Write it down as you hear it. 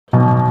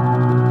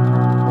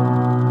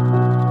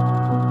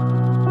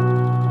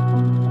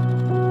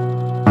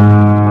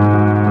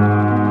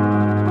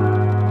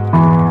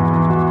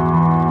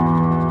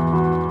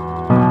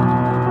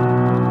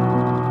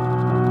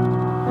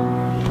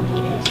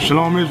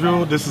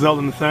Israel. This is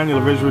Elder Nathaniel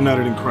of Israel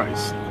United in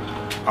Christ.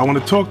 I want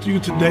to talk to you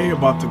today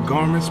about the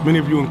garments. Many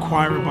of you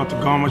inquire about the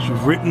garments.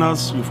 You've written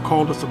us, you've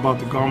called us about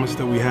the garments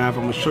that we have.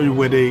 I'm going to show you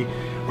where they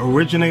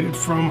originated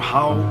from,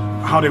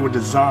 how they were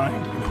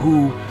designed, and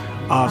who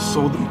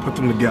sewed them, put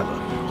them together.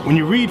 When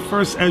you read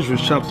 1 Ezra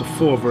chapter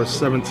 4, verse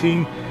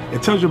 17,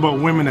 it tells you about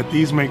women that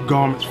these make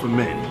garments for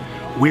men.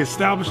 We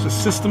established a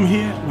system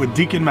here with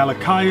Deacon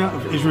Malachi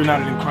of Israel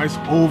United in Christ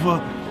over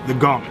the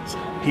garments.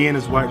 He and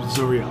his wife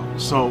Zuriel.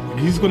 So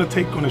he's going to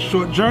take on a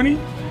short journey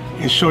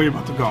and show you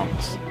about the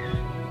garments.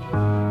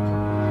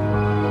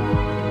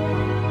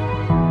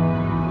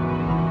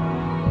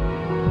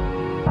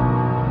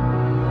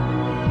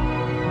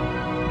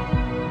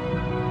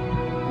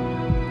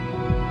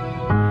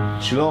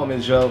 Shalom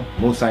Israel,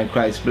 Most High in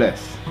Christ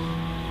bless.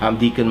 I'm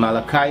Deacon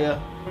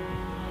Malachi,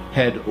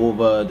 head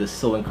over the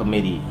sewing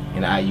committee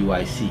in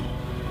IUIC.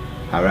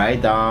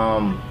 Alright,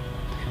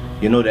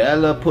 you know, the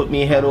elder put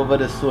me head over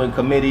the sewing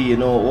committee. You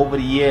know, over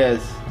the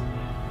years,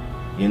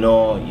 you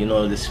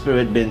know, the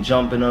spirit been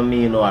jumping on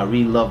me. You know, I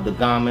really love the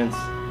garments,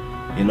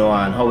 you know,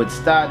 and how it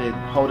started,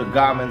 how the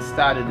garments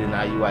started in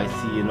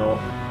IUIC, you know,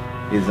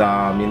 is,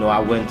 you know, I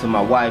went to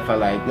my wife, I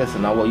like,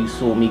 listen, I want you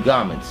sew me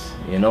garments,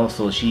 you know,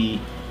 so she,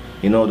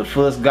 you know, the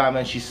first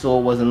garment she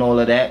sewed wasn't all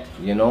of that,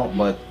 you know,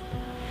 but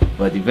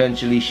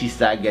eventually she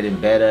started getting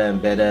better and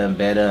better and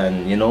better,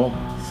 and, you know,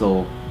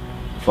 so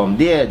from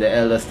there, the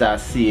elder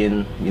starts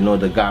seeing, you know,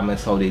 the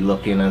garments, how they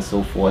looking and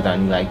so forth,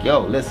 and he's like, yo,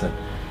 listen,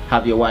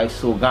 have your wife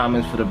sew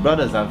garments for the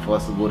brothers and for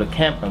us to go to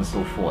camp and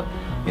so forth,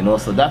 you know.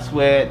 So that's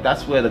where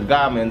the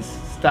garments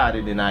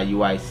started in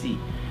IUIC,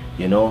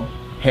 you know,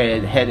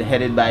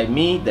 headed by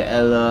me. The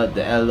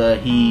elder,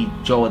 he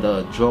draw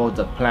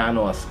the plan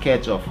or a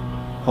sketch of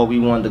how we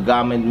want the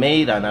garment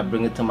made, and I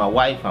bring it to my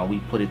wife and we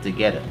put it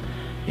together,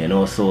 you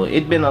know. So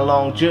it's been a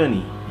long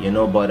journey, you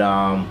know, but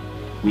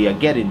we are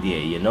getting there,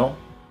 you know.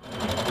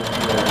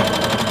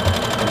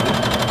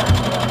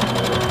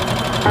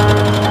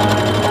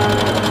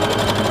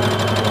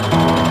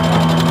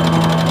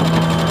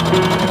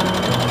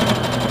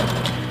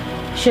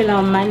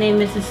 Shalom, my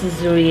name is Sister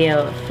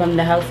Zuriel from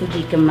the House of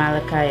Deacon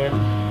Malachi.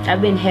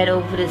 I've been head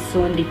over the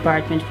sewing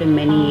department for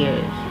many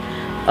years.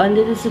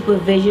 Under the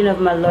supervision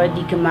of my Lord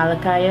Deacon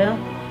Malachi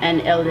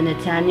and Elder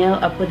Nathaniel,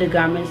 I put the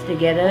garments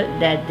together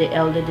that the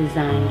elder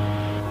designed.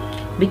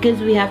 Because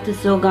we have to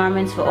sew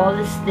garments for all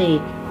the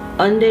state,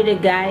 under the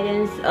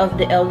guidance of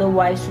the elder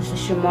wife,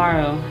 Sister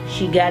Shamara,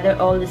 she gathered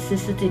all the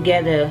sisters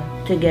together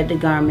to get the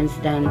garments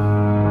done.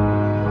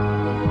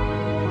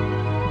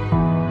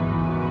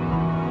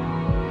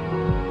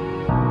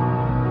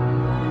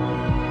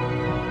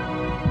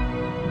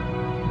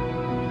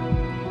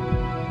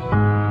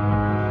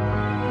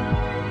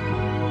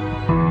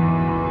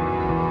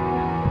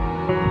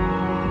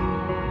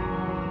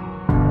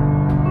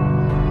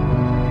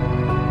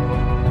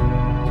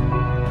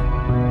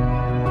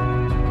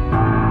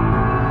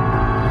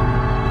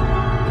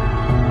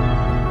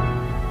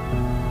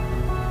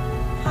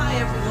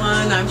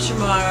 I'm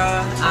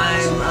Shamara.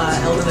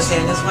 I'm Elder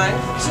Nathaniel's wife.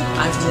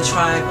 I'm from the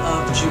tribe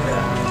of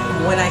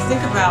Judah. When I think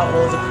about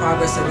all the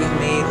progress that we've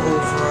made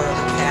over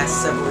the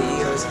past several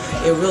years,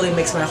 it really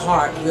makes my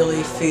heart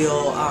really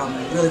feel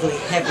really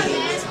heavy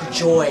with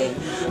joy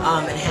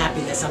and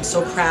happiness. I'm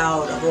so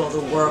proud of all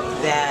the work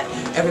that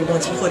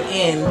everyone's put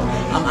in,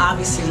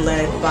 obviously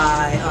led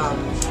by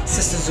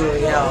Sister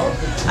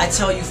Zuriel. I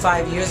tell you,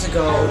 5 years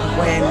ago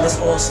when this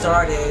all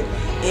started,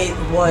 it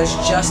was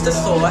just a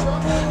thought.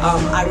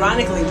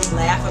 Ironically, we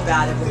laugh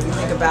about it when we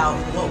think about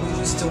what we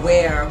used to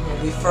wear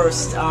when we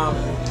first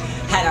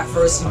had our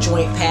first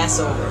joint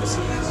Passovers.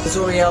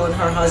 Zuriel and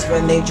her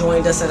husband, they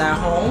joined us at our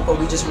home, but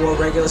we just wore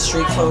regular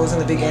street clothes in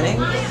the beginning.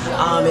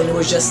 And it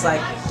was just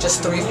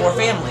 3-4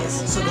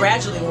 families. So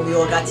gradually, when we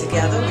all got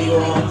together, we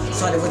all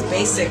started with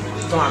basic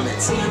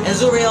garments. And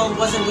Zuriel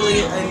wasn't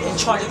really in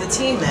charge of the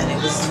team then.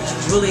 It was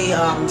really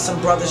some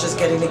brothers just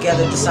getting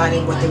together,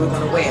 deciding what they were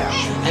going to wear.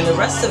 And the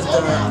rest of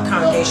the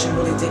congregation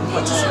really didn't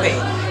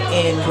participate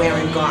in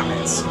wearing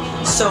garments.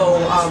 So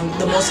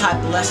the Most High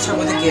blessed her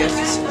with a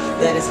gift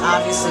that has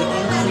obviously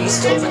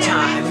increased over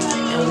time,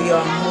 and we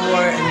are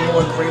more and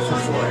more grateful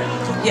for it.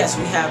 Yes,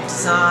 we have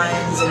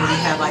designs and we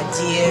have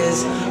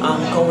ideas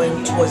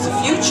going towards the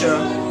future,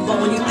 but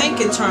when you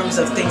think in terms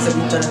of things that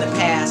we've done in the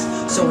past,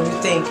 so when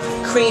you think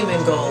cream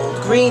and gold,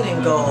 green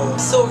and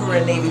gold, silver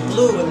and navy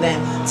blue, and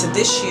then to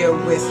this year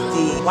with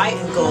the white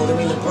and gold, I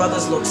mean, the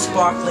brothers look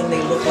sparkling,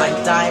 they look like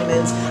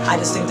diamonds. I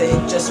just think that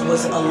it just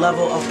was a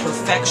level of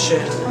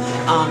perfection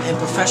and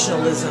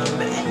professionalism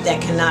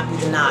that cannot be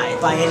denied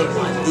by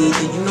anyone.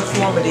 The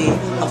uniformity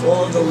of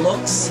all of the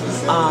looks,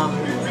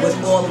 with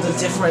all of the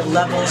different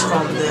levels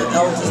from the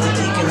elders, the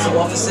deacons, the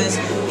officers,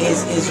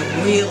 is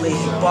really,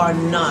 bar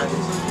none,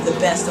 the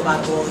best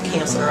about all the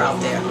camps that are out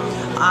there.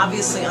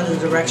 Obviously, under the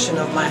direction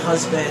of my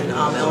husband,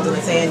 Elder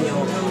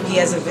Nathaniel, he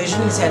has a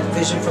vision. He's had a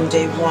vision from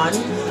day one.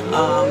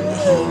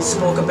 He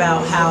spoke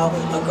about how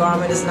a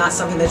garment is not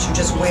something that you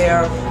just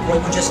wear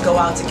when you just go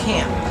out to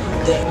camp.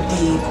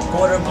 the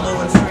border blue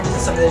and fringe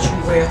is something that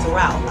you wear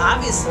throughout.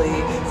 Obviously,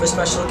 for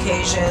special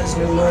occasions,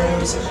 new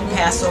moons,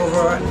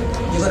 Passover,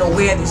 you're going to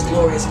wear these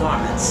glorious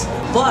garments.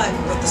 But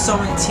with the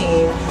sewing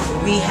team,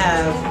 we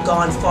have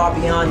gone far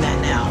beyond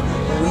that now.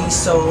 We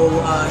sew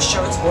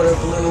shirts border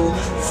blue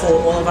for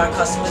all of our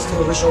customers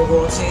through Original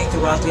Royalty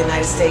throughout the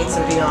United States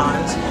and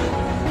beyond.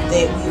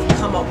 We've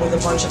come up with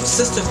a bunch of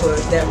sisterhood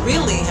that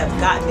really have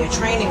gotten their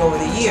training over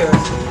the years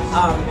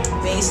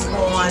based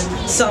on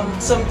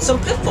some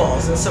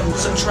pitfalls and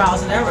some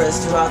trials and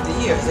errors throughout the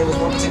years. There was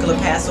one particular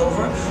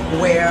Passover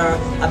where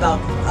about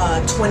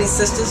 20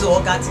 sisters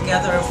all got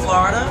together in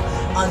Florida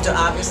under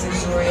obviously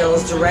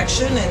Zuriel's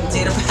direction and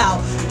did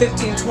about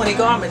 15-20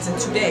 garments in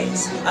 2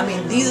 days. I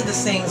mean, these are the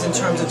things in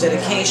terms of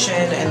dedication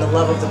and the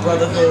love of the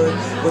brotherhood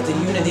with the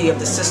unity of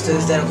the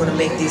sisters that are going to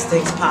make these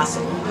things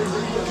possible.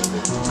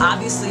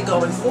 Obviously,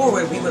 going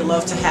forward, we would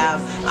love to have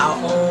our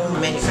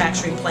own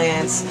manufacturing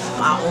plants,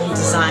 our own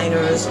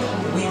designers.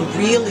 We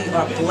really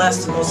are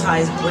blessed. The Most High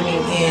is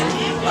bringing in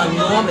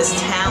enormous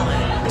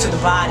talent to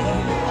the body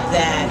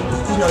that,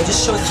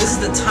 just shows this is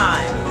the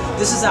time.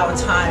 This is our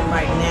time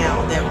right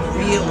now that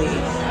really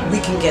we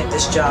can get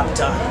this job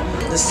done.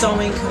 The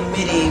sewing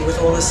committee, with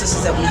all the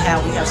sisters that we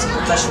have some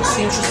professional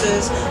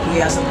seamstresses,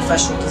 we have some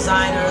professional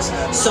designers.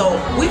 So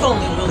we've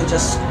only really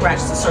just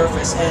scratched the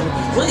surface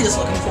and really just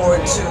looking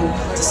forward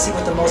to see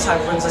what the Most High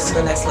brings us to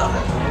the next level.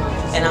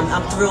 And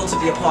I'm thrilled to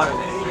be a part of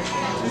it.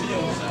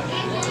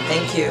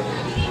 Thank you.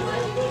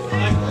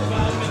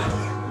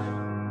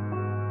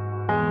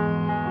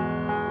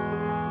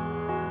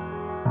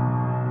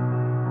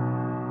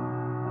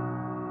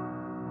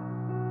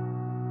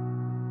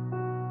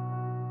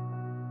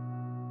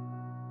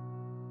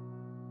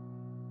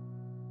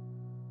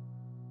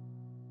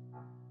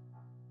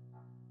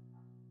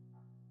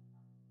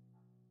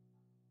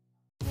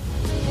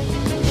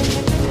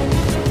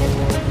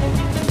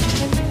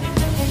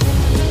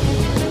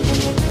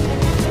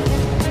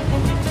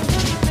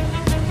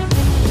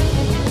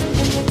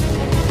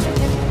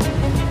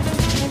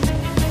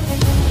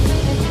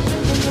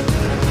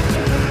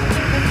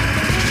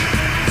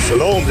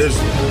 Shalom,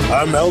 Israel.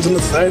 I'm Elder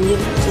Nathaniel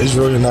of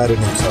Israel United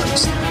in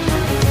Christ.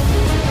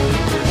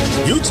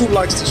 YouTube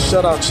likes to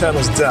shut our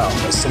channels down,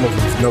 as some of you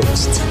have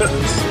noticed,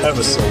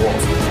 ever so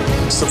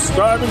often.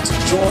 Subscribing to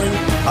join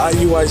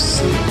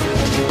IUIC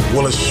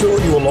will assure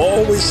you will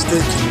always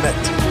stay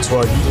connected to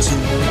our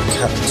YouTube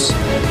accounts.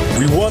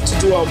 We want to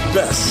do our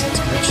best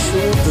to make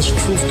sure this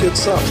truth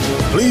gets out.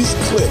 Please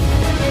click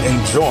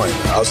and join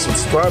our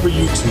subscriber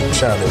YouTube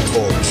channel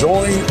called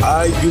Join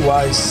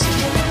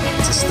IUIC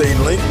to stay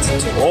linked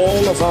to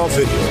all of our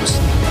videos.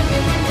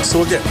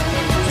 So again,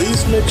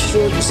 please make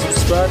sure you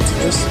subscribe to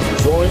this and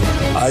join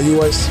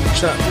IUIC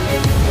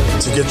channel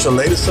to get your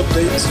latest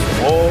updates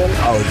from all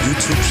our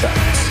YouTube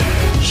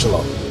channels.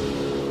 Shalom.